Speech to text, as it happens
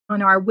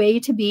on our Way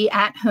to Be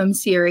at Home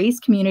series,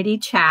 Community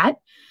Chat.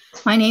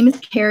 My name is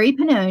Carrie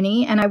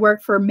Pannone, and I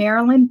work for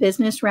Maryland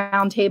Business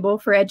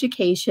Roundtable for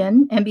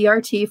Education,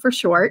 MBRT for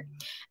short.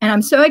 And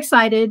I'm so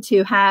excited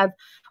to have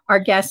our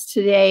guest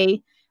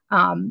today,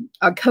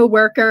 a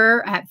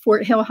coworker at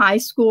Fort Hill High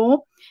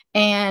School,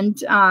 and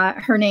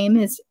her name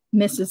is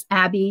Mrs.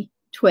 Abby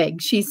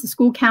Twigg. She's the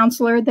school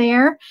counselor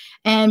there,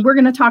 and we're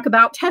going to talk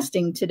about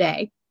testing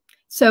today.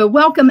 So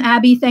welcome,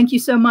 Abby. Thank you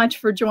so much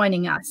for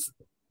joining us.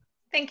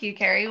 Thank you,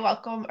 Carrie.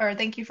 Welcome, or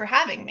thank you for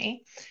having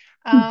me.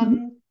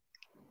 I'm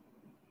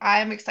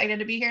excited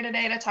to be here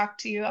today to talk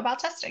to you about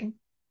testing.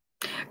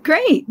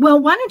 Great. Well,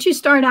 why don't you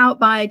start out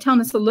by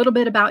telling us a little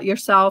bit about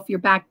yourself, your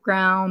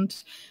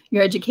background,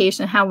 your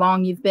education, how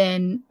long you've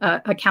been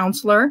a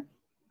counselor?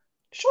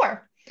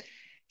 Sure.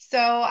 So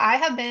I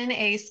have been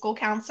a school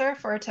counselor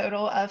for a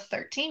total of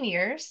 13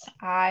 years.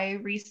 I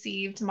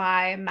received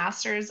my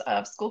Master's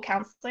of School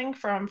Counseling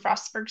from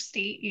Frostburg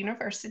State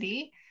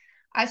University.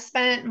 I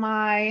spent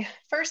my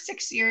first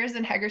 6 years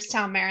in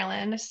Hagerstown,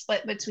 Maryland,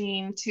 split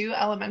between two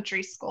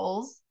elementary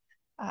schools,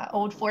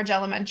 Old Forge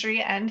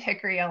Elementary and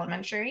Hickory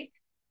Elementary.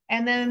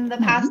 And then the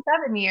past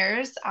 7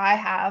 years, I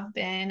have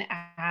been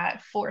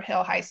at Fort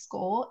Hill High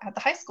School at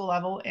the high school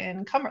level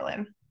in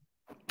Cumberland.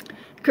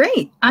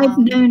 Great. I've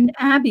known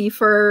Abby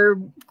for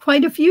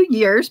quite a few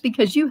years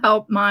because you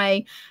helped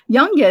my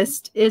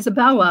youngest,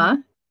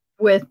 Isabella,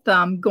 with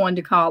going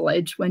to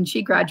college when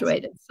she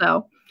graduated.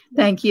 So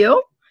thank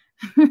you.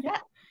 Yeah.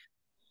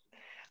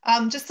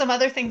 Just some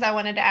other things I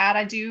wanted to add.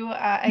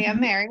 I am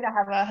married. I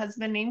have a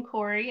husband named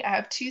Corey. I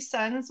have two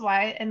sons,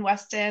 Wyatt and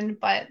Weston.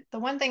 But the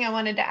one thing I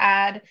wanted to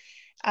add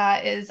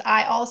is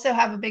I also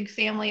have a big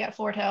family at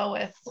Fort Hill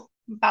with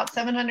about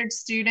 700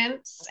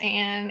 students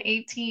and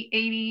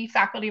 80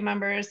 faculty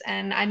members.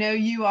 And I know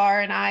you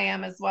are, and I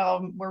am as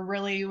well. We're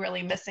really,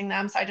 really missing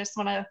them. So I just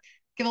want to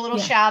give a little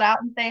shout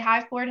out and say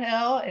hi, Fort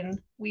Hill. And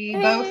we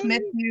both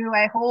miss you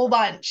a whole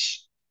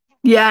bunch.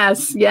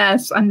 Yes,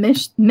 yes. I'm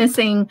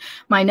missing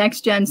my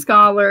next gen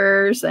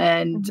scholars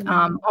and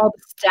all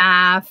the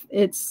staff.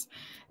 It's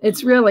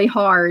really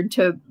hard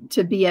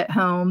to be at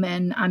home,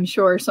 and I'm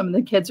sure some of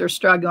the kids are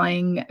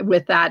struggling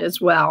with that as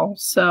well.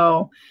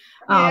 So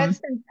yeah, it's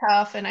been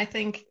tough, and I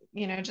think,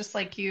 you know, just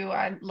like you,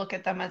 I look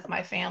at them as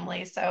my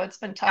family. So it's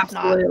been tough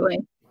not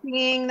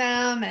seeing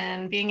them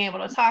and being able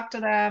to talk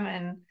to them,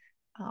 and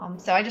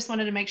so I just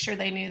wanted to make sure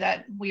they knew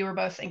that we were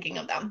both thinking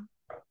of them.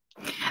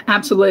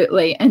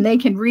 Absolutely. And they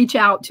can reach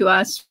out to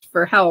us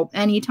for help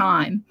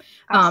anytime,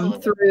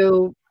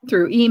 through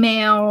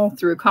email,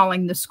 through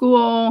calling the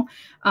school,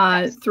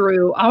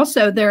 through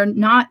also their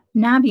not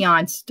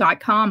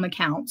Naviance.com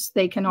accounts.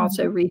 They can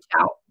also reach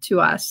out to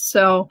us.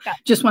 So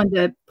just wanted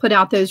to put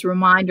out those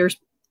reminders.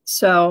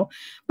 So,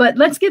 but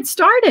let's get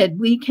started.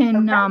 We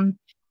can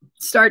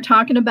start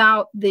talking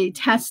about the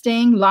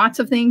testing. Lots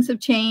of things have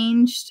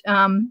changed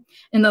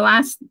in the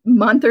last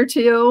month or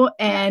two,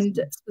 and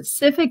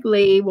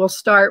specifically we'll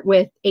start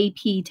with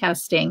AP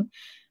testing.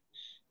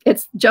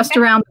 It's just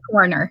around the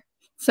corner.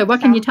 So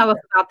what can you tell us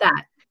about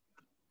that?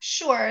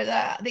 Sure.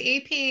 The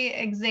AP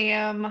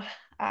exam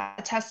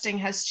testing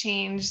has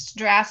changed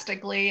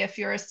drastically. If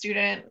you're a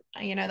student,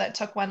 you know, that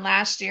took one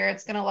last year,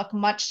 it's going to look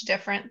much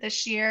different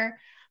this year.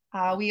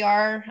 We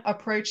are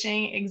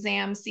approaching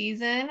exam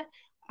season.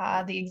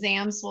 The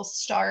exams will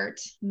start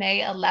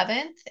May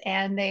 11th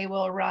and they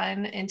will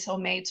run until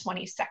May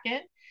 22nd.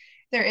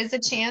 There is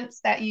a chance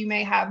that you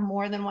may have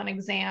more than one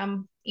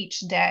exam each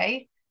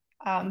day.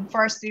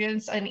 For our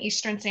students in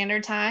Eastern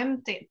Standard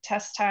Time, the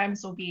test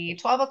times will be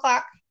 12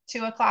 o'clock,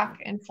 2 o'clock,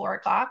 and 4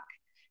 o'clock.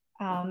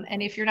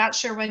 And if you're not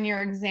sure when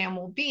your exam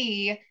will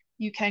be,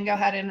 you can go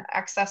ahead and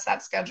access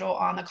that schedule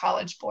on the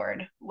College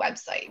Board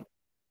website.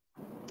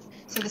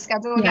 So the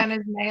schedule again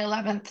is May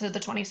 11th to the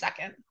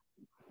 22nd.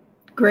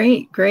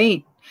 Great,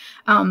 great.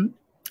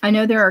 I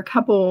know there are a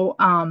couple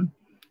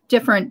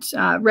different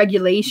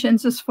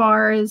regulations as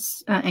far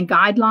as and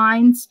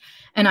guidelines.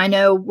 And I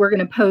know we're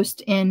going to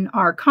post in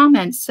our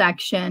comments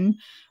section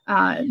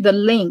the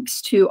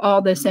links to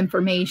all this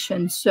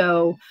information.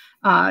 So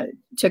to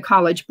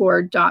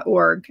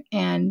collegeboard.org.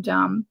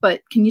 And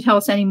but can you tell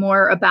us any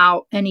more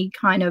about any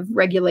kind of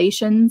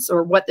regulations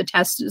or what the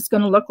test is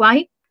going to look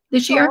like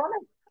this year?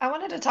 I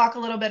wanted to talk a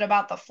little bit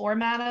about the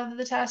format of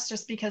the test,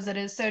 just because it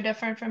is so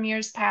different from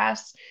years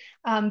past.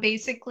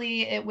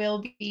 Basically, it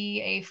will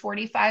be a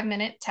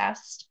 45-minute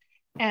test.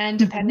 And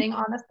depending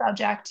on the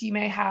subject, you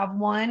may have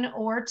 1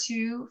 or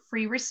 2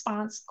 free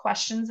response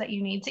questions that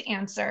you need to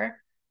answer.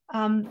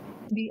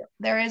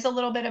 There is a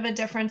little bit of a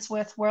difference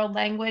with world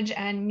language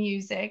and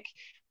music,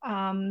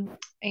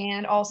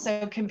 and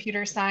also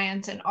computer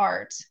science and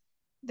art.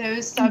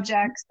 Those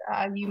subjects,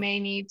 you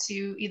may need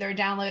to either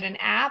download an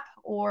app,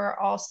 or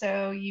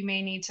also you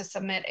may need to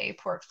submit a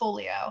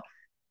portfolio.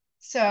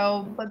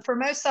 So, but for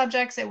most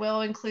subjects, it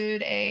will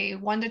include a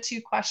 1 to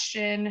 2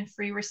 question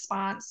free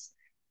response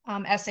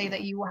essay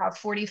that you will have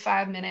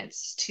 45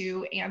 minutes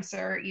to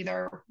answer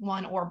either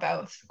one or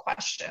both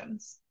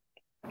questions.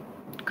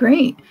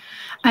 Great.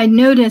 I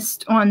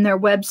noticed on their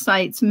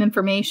website some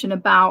information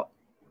about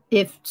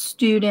if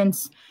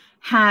students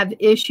have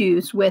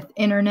issues with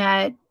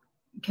internet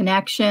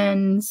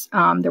connections,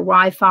 their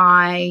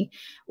Wi-Fi,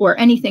 or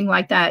anything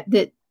like that,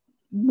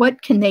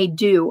 what can they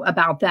do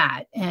about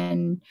that?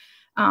 And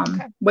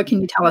what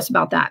can you tell us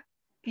about that?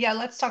 Yeah,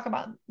 let's talk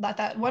about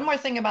that. One more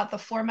thing about the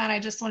format. I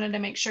just wanted to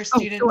make sure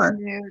students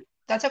knew.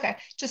 That's okay.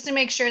 Just to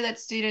make sure that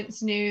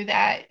students knew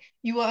that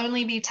you will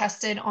only be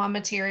tested on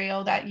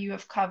material that you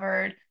have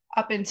covered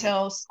up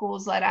until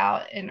school's let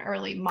out in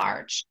early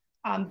March.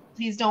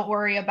 Please don't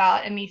worry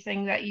about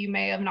anything that you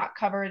may have not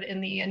covered in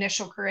the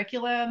initial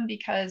curriculum,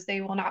 because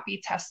they will not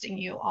be testing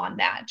you on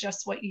that,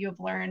 just what you have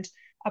learned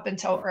up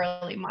until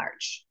early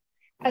March.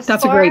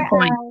 That's a great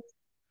point.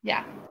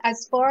 Yeah.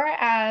 As far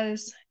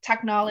as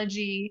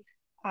technology,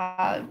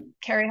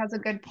 Carrie has a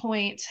good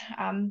point.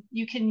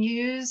 You can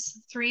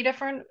use 3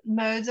 different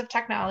modes of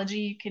technology.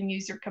 You can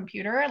use your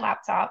computer or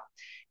laptop,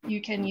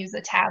 you can use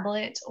a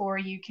tablet, or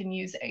you can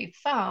use a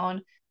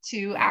phone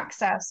to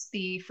access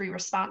the free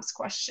response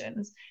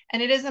questions.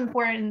 And it is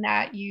important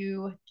that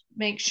you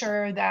make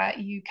sure that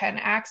you can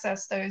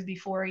access those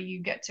before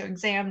you get to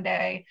exam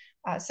day,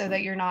 so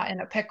that you're not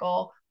in a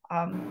pickle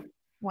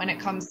when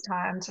it comes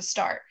time to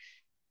start.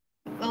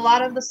 A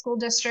lot of the school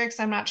districts,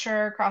 I'm not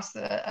sure across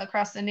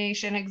the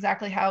nation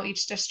exactly how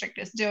each district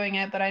is doing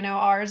it, but I know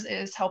ours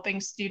is helping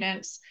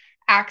students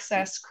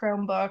access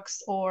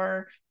Chromebooks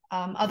or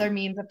other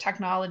means of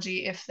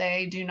technology if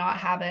they do not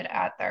have it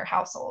at their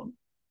household.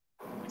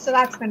 So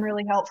that's been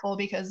really helpful,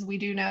 because we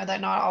do know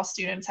that not all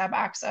students have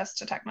access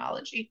to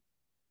technology.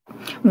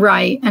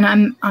 Right,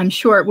 and I'm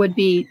sure it would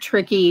be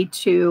tricky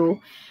to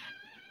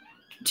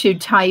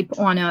type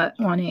on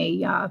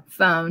a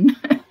phone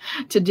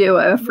to do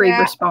a free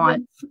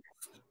response.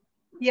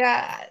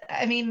 Yeah,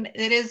 I mean,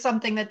 it is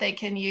something that they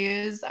can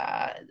use.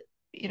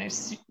 You know,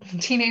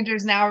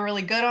 teenagers now are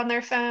really good on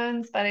their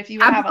phones, but if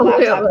you have a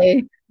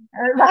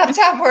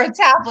laptop or a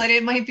tablet,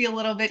 it might be a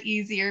little bit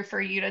easier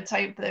for you to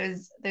type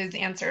those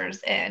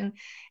answers in.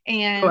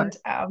 And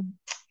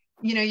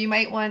you know, you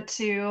might want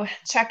to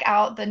check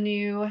out the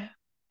new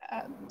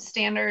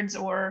standards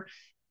or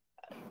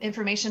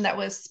information that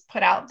was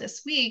put out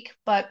this week.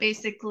 But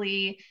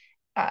basically,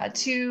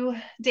 2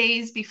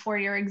 days before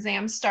your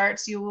exam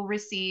starts, you will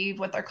receive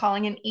what they're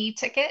calling an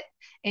e-ticket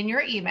in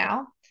your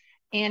email.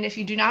 And if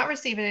you do not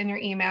receive it in your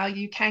email,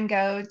 you can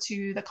go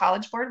to the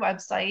College Board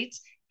website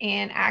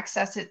and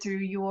access it through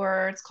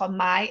it's called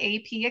My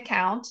AP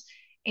account,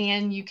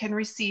 and you can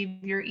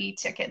receive your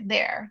e-ticket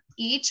there.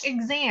 Each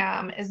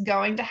exam is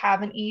going to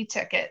have an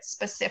e-ticket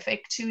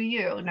specific to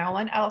you. No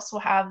one else will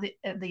have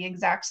the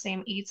exact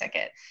same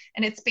e-ticket.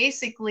 And it's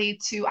basically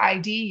to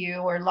ID you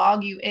or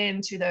log you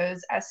into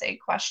those essay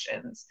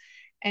questions.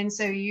 And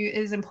so it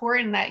is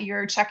important that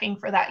you're checking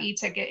for that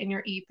e-ticket in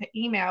your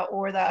email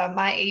or the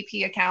My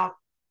AP account,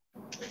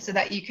 so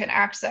that you can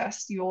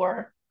access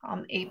your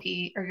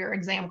AP or your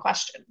exam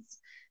questions.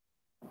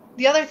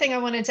 The other thing I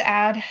wanted to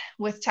add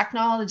with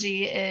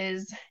technology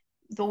is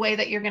the way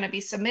that you're going to be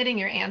submitting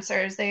your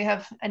answers. They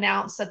have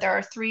announced that there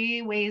are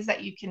 3 ways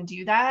that you can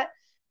do that.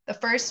 The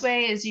first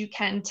way is you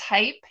can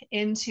type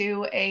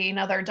into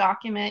another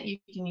document. You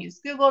can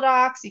use Google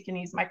Docs, you can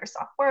use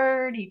Microsoft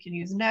Word, you can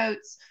use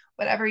Notes,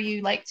 whatever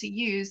you like to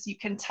use. You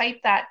can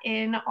type that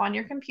in on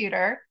your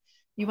computer.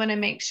 You want to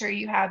make sure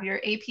you have your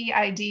AP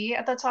ID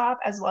at the top,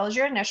 as well as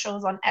your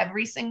initials on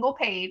every single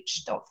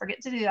page. Don't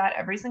forget to do that,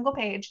 every single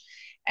page.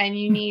 And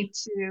you need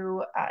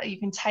to, you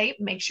can type,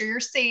 make sure you're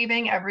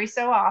saving every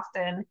so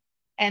often.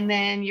 And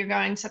then you're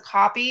going to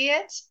copy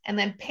it and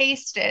then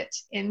paste it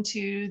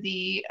into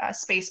the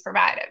space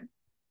provided.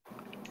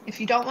 If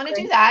you don't want to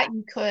do that,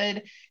 you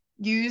could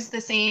use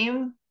the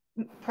same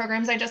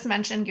programs I just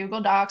mentioned,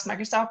 Google Docs,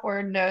 Microsoft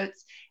Word,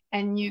 Notes,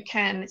 and you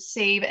can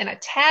save and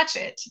attach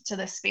it to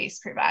the space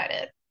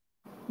provided.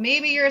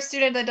 Maybe you're a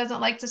student that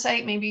doesn't like to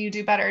type. Maybe you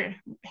do better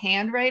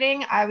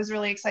handwriting. I was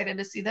really excited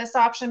to see this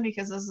option,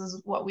 because this is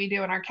what we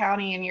do in our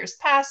county in years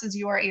past, is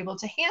you are able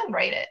to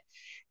handwrite it.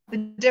 The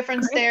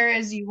difference there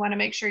is you want to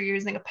make sure you're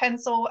using a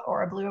pencil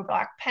or a blue or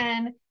black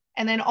pen.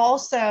 And then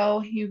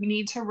also you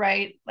need to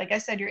write, like I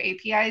said, your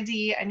AP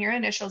ID and your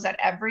initials at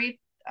every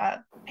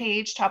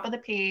page, top of the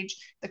page,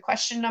 the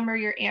question number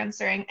you're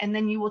answering, and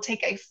then you will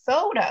take a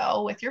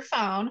photo with your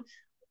phone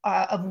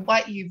of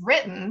what you've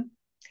written,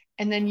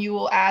 and then you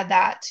will add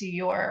that to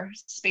your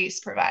space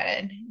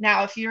provided.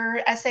 Now, if your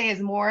essay is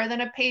more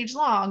than a page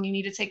long, you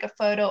need to take a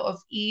photo of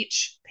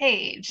each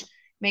page.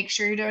 Make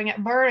sure you're doing it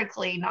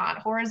vertically, not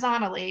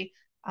horizontally.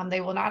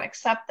 They will not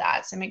accept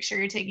that. So make sure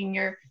you're taking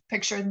your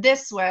picture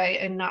this way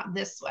and not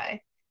this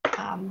way.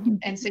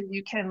 And so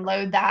you can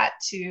load that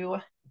to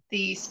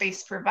the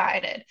space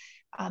provided.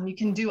 You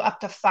can do up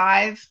to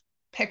 5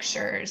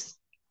 pictures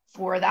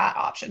for that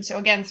option. So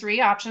again, 3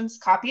 options: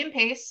 copy and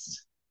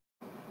paste,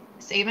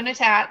 save and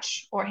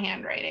attach, or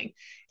handwriting.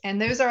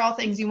 And those are all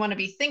things you want to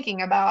be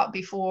thinking about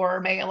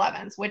before May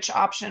 11th. Which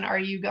option are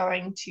you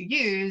going to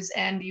use?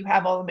 And you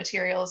have all the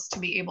materials to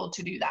be able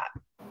to do that.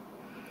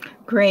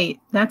 Great.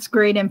 That's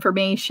great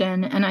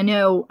information. And I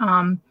know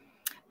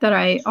that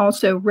I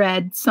also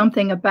read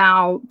something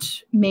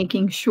about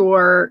making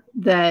sure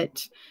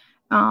that,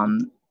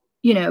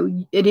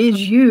 it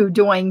is you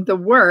doing the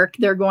work.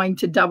 They're going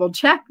to double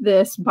check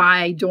this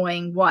by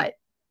doing what?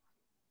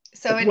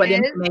 So what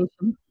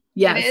information?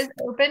 Yes. It is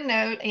open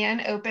note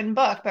and open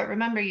book, but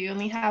remember, you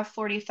only have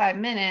 45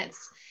 minutes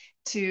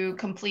to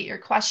complete your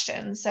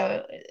question.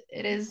 So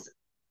it is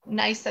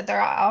nice that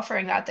they're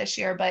offering that this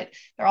year, but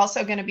they're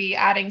also going to be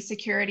adding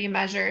security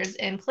measures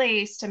in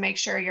place to make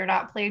sure you're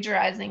not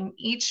plagiarizing.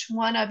 Each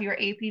one of your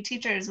AP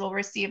teachers will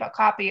receive a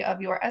copy of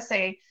your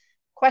essay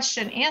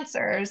question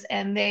answers,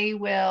 and they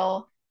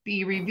will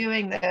be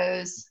reviewing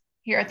those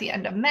here at the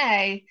end of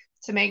May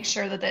to make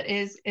sure that that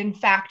is in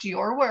fact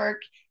your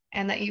work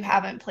and that you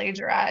haven't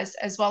plagiarized,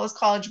 as well as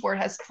College Board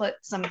has put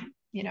some,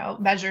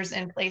 measures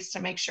in place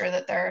to make sure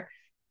that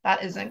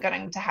that isn't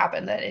going to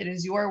happen, that it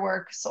is your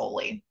work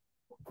solely.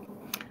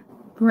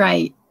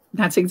 Right.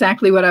 That's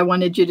exactly what I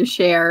wanted you to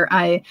share.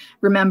 I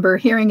remember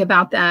hearing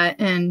about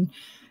that, and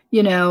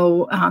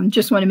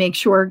just want to make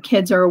sure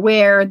kids are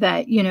aware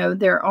that,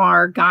 there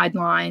are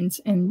guidelines,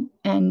 and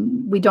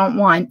we don't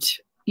want,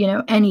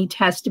 any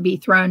test to be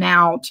thrown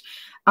out.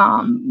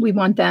 We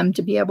want them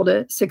to be able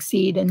to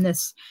succeed in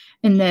this.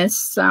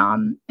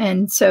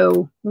 And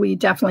so we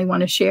definitely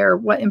want to share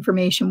what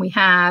information we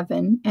have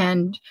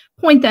and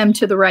point them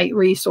to the right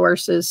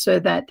resources so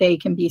that they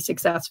can be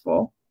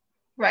successful.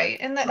 Right.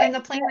 And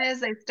the plan is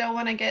they still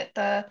want to get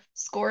the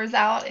scores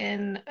out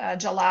in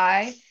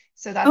July.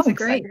 So that's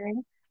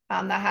exciting.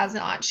 That has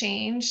not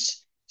changed.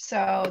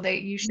 So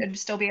you should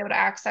still be able to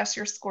access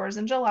your scores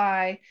in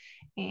July.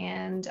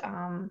 And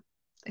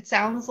it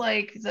sounds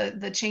like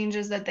the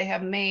changes that they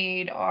have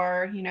made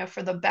are,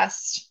 for the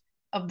best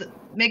of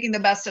making the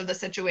best of the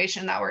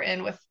situation that we're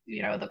in with,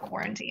 the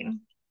quarantine.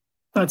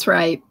 That's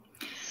right.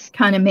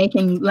 Kind of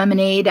making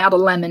lemonade out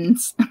of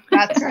lemons.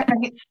 That's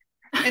right.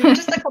 And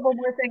just a couple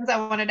more things I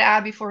wanted to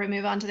add before we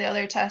move on to the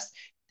other tests.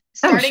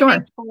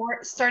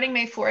 Starting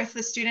May 4th,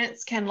 the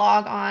students can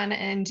log on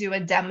and do a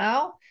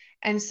demo.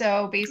 And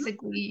so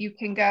basically you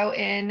can go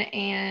in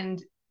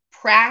and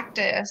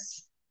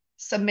practice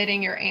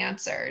submitting your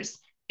answers.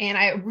 And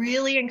I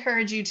really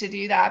encourage you to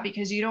do that,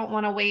 because you don't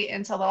want to wait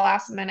until the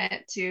last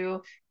minute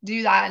to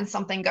do that and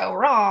something go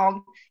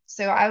wrong.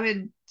 So I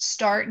would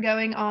start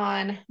going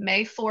on.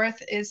 May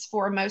 4th is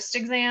for most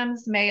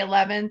exams. May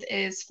 11th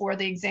is for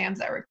the exams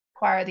that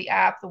require the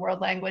app, the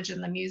world language,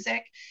 and the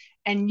music.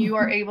 And you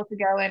are able to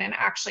go in and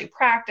actually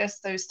practice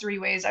those 3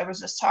 ways I was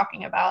just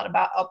talking about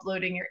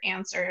uploading your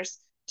answers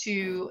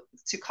to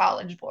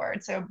College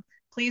Board. So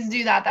please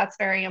do that. That's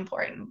very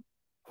important.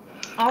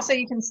 Also,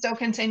 you can still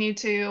continue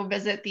to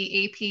visit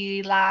the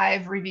AP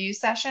Live review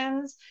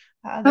sessions.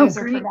 Those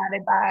are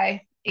provided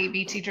by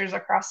AP teachers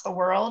across the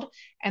world,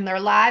 and they're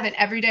live, and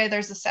every day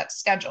there's a set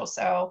schedule.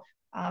 So,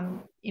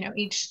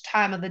 each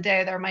time of the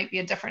day, there might be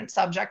a different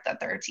subject that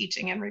they're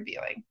teaching and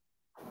reviewing.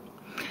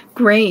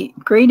 Great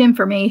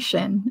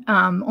information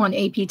on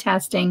AP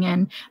testing.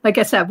 And like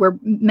I said, we're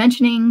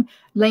mentioning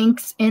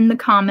links in the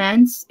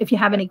comments. If you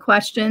have any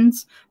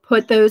questions,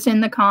 put those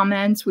in the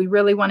comments. We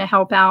really want to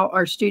help out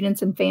our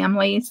students and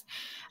families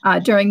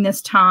during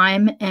this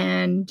time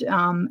and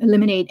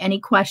eliminate any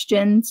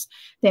questions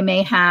they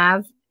may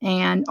have.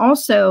 And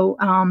also,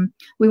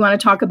 we want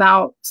to talk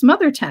about some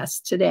other tests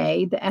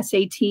today, the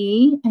SAT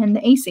and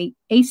the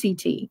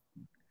ACT.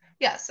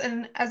 Yes,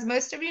 and as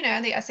most of you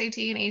know, the SAT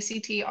and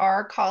ACT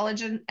are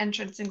college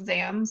entrance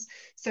exams.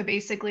 So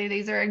basically,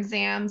 these are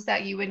exams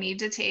that you would need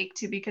to take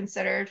to be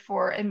considered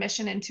for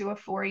admission into a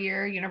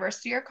 4-year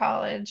university or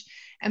college.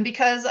 And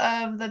because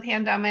of the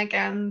pandemic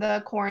and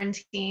the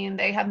quarantine,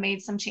 they have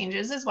made some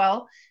changes as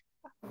well.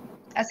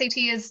 SAT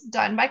is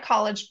done by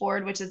College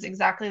Board, which is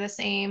exactly the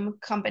same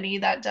company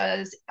that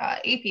does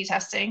AP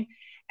testing.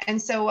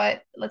 And so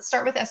let's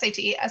start with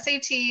SAT.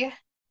 SAT,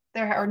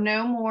 there are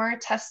no more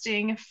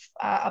testing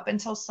up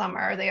until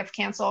summer. They have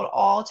canceled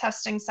all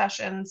testing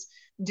sessions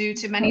due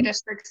to many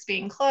districts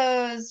being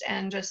closed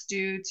and just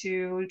due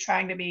to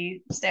trying to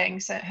be staying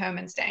home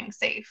and staying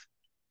safe.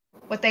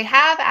 What they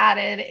have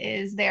added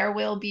is there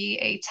will be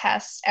a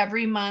test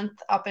every month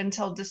up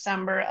until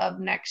December of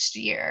next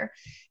year.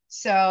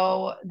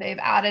 So they've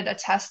added a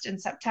test in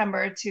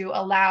September to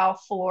allow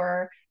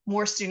for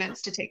more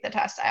students to take the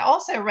test. I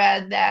also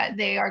read that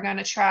they are going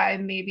to try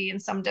maybe in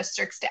some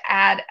districts to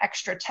add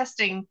extra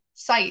testing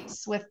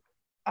sites with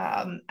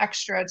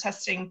extra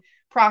testing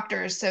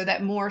proctors so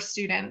that more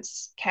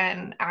students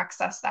can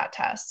access that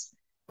test.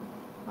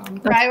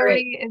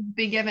 Priority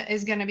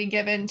is going to be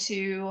given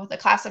to the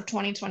class of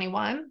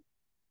 2021.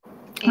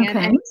 And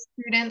any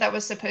student that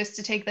was supposed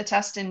to take the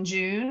test in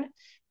June,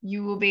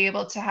 you will be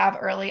able to have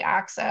early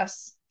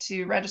access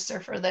to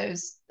register for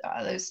those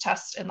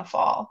tests in the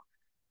fall.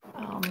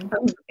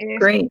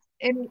 Great.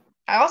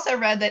 I also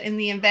read that in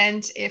the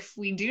event, if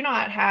we do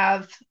not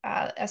have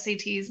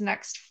SATs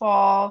next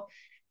fall,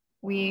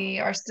 we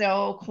are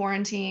still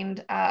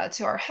quarantined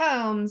to our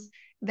homes,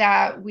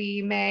 that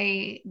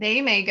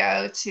they may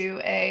go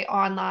to a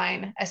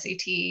online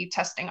SAT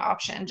testing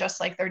option, just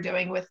like they're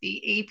doing with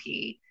the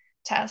AP.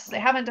 test. They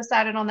haven't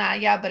decided on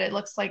that yet, but it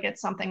looks like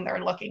it's something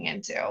they're looking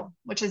into,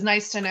 which is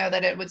nice to know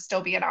that it would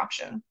still be an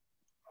option.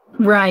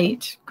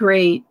 Right.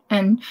 Great.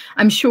 And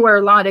I'm sure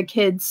a lot of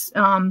kids,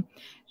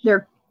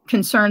 their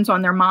concerns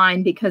on their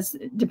mind, because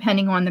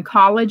depending on the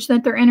college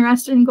that they're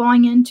interested in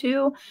going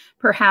into,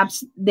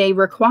 perhaps they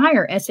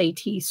require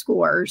SAT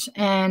scores.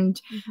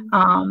 And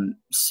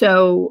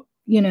so,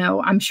 you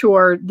know, I'm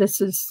sure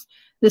this is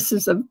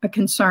a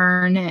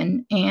concern.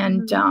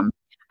 And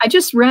I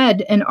just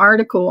read an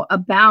article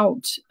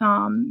about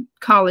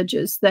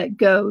colleges that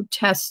go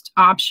test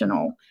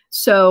optional.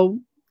 So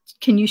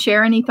can you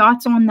share any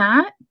thoughts on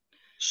that?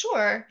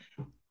 Sure.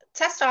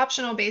 Test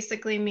optional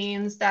basically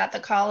means that the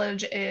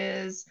college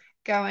is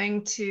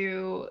going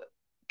to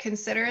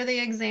consider the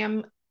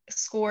exam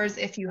scores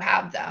if you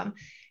have them.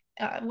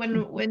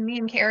 When me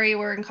and Carrie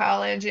were in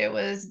college, it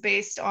was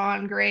based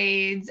on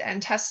grades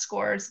and test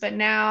scores, but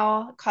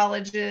now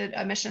college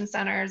admission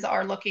centers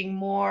are looking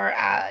more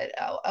at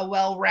a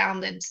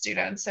well-rounded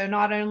student. So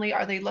not only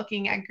are they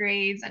looking at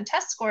grades and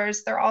test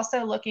scores, they're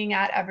also looking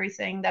at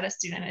everything that a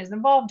student is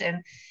involved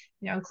in,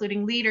 you know,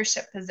 including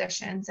leadership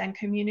positions and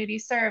community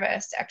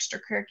service,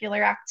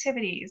 extracurricular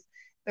activities.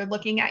 They're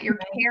looking at your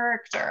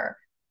character,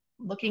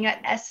 looking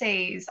at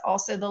essays,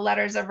 also the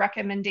letters of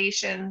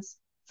recommendations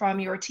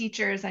from your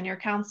teachers and your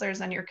counselors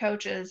and your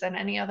coaches and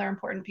any other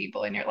important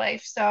people in your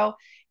life. So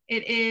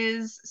it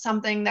is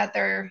something that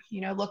they're,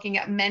 you know, looking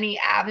at many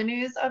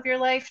avenues of your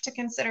life to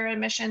consider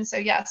admission. So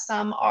yes,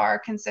 some are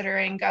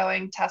considering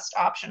going test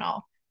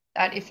optional,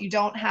 that if you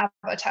don't have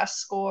a test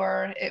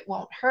score, it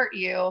won't hurt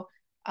you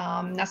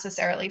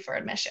necessarily for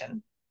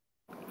admission.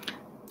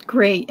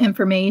 Great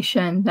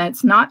information.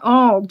 That's not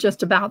all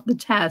just about the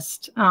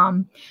test.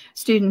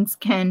 Students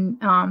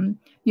can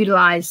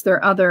utilize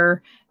their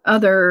other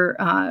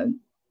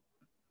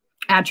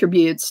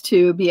attributes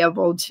to be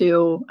able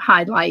to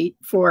highlight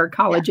for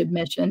college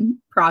admission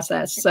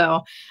process.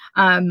 So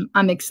I'm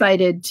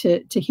excited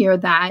to hear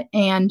that.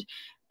 And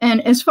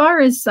as far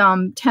as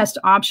test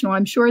optional,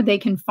 I'm sure they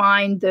can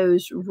find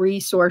those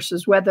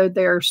resources, whether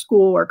their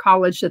school or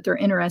college that they're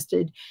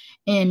interested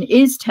in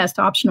is test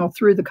optional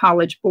through the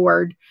College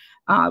Board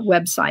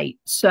website.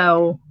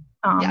 So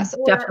yes,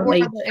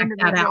 definitely check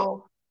that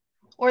out.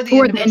 Or the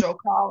individual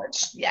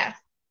college. Yeah.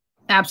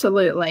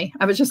 Absolutely.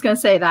 I was just going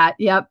to say that.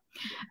 Yep.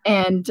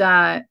 And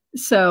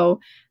so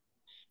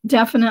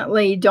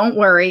definitely don't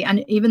worry.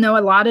 And even though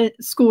a lot of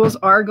schools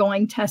are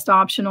going test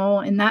optional,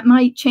 and that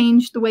might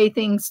change the way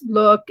things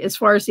look as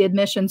far as the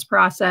admissions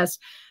process.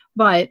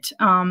 But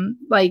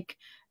like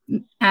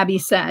Abby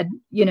said,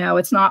 you know,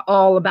 it's not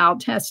all about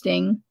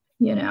testing,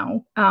 you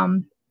know.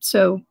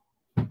 So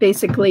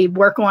basically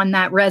work on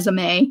that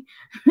resume.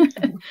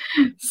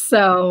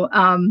 So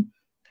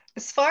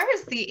as far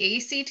as the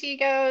ACT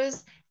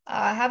goes,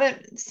 I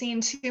haven't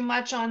seen too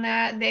much on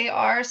that. They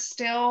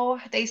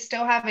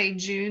still have a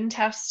June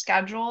test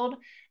scheduled.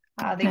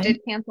 They did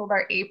cancel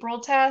their April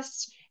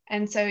test.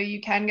 And so you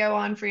can go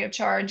on free of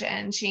charge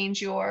and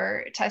change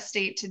your test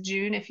date to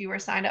June if you were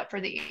signed up for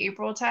the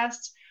April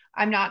test.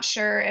 I'm not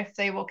sure if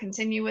they will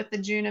continue with the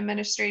June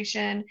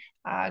administration.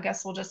 I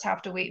guess we'll just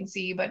have to wait and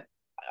see. But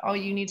all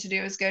you need to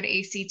do is go to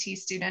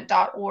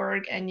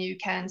actstudent.org and you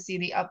can see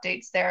the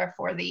updates there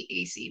for the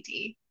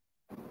ACT.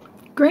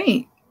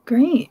 Great.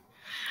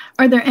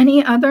 Are there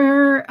any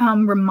other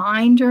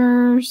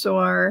reminders,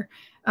 or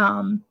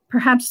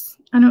perhaps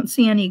I don't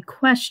see any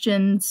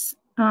questions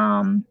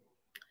in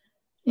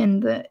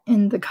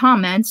the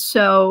comments,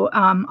 so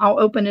I'll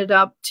open it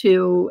up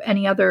to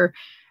any other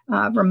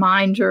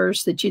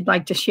reminders that you'd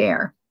like to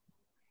share.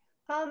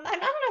 I don't know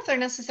if they're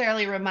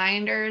necessarily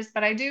reminders,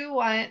 but I do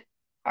want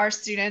our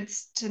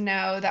students to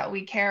know that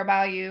we care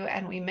about you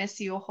and we miss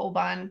you a whole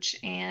bunch,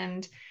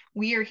 and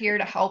we are here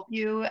to help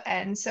you.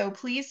 And so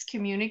please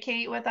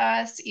communicate with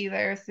us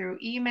either through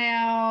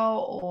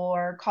email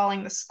or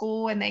calling the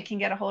school and they can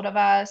get a hold of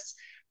us.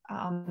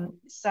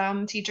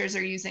 Some teachers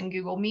are using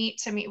Google Meet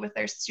to meet with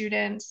their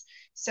students.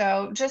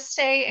 So just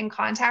stay in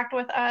contact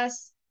with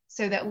us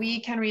so that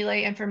we can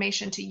relay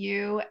information to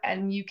you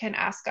and you can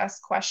ask us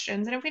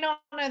questions. And if we don't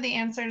know the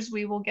answers,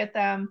 we will get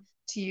them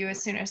to you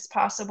as soon as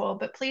possible.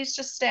 But please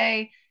just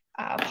stay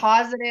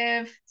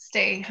positive,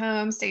 stay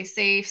home, stay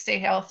safe, stay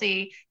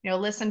healthy, you know,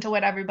 listen to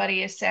what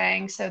everybody is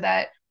saying so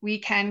that we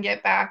can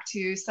get back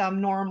to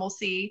some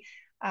normalcy,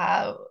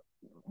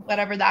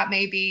 whatever that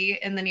may be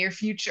in the near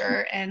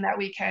future, and that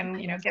we can,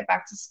 you know, get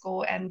back to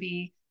school and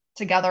be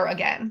together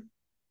again.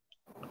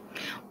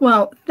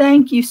 Well,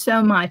 thank you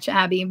so much,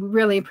 Abby. We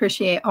really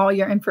appreciate all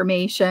your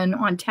information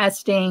on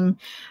testing.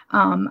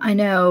 I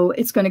know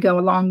it's going to go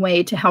a long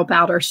way to help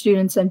out our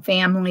students and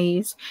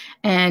families.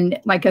 And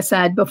like I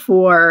said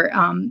before,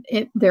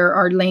 there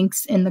are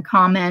links in the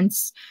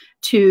comments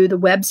to the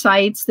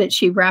websites that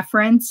she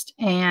referenced,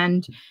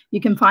 and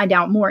you can find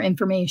out more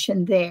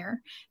information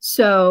there.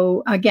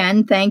 So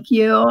again, thank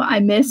you. I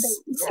miss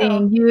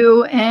seeing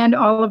you and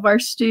all of our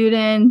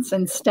students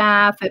and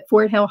staff at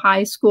Fort Hill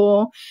High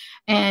School.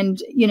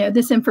 And, you know,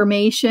 this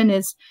information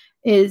is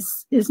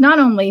is not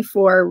only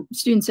for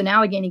students in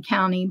Allegheny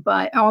County,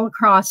 but all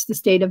across the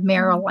state of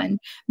Maryland.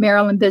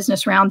 Maryland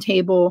Business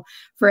Roundtable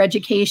for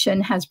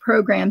Education has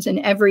programs in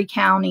every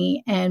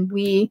county, and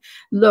we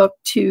look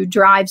to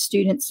drive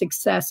student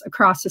success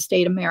across the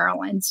state of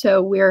Maryland.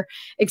 So we're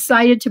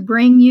excited to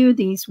bring you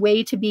these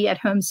Way to Be at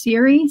Home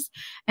series,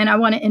 and I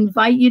want to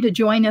invite you to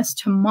join us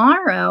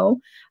tomorrow.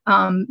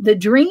 The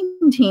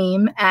Dream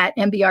Team at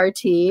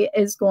MBRT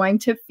is going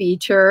to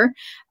feature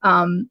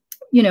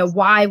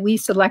why we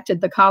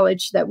selected the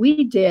college that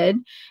we did,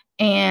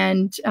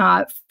 and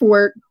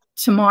for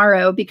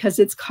tomorrow, because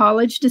it's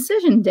College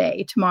Decision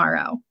Day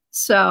tomorrow.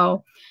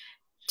 So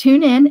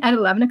tune in at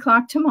 11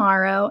 o'clock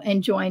tomorrow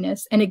and join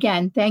us. And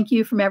again, thank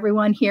you from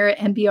everyone here at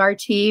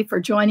MBRT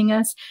for joining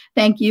us.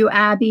 Thank you,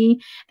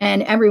 Abby,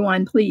 and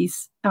everyone.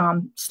 Please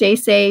stay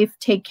safe,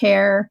 take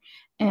care,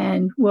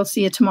 and we'll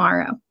see you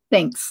tomorrow.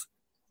 Thanks.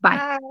 Bye.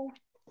 Bye.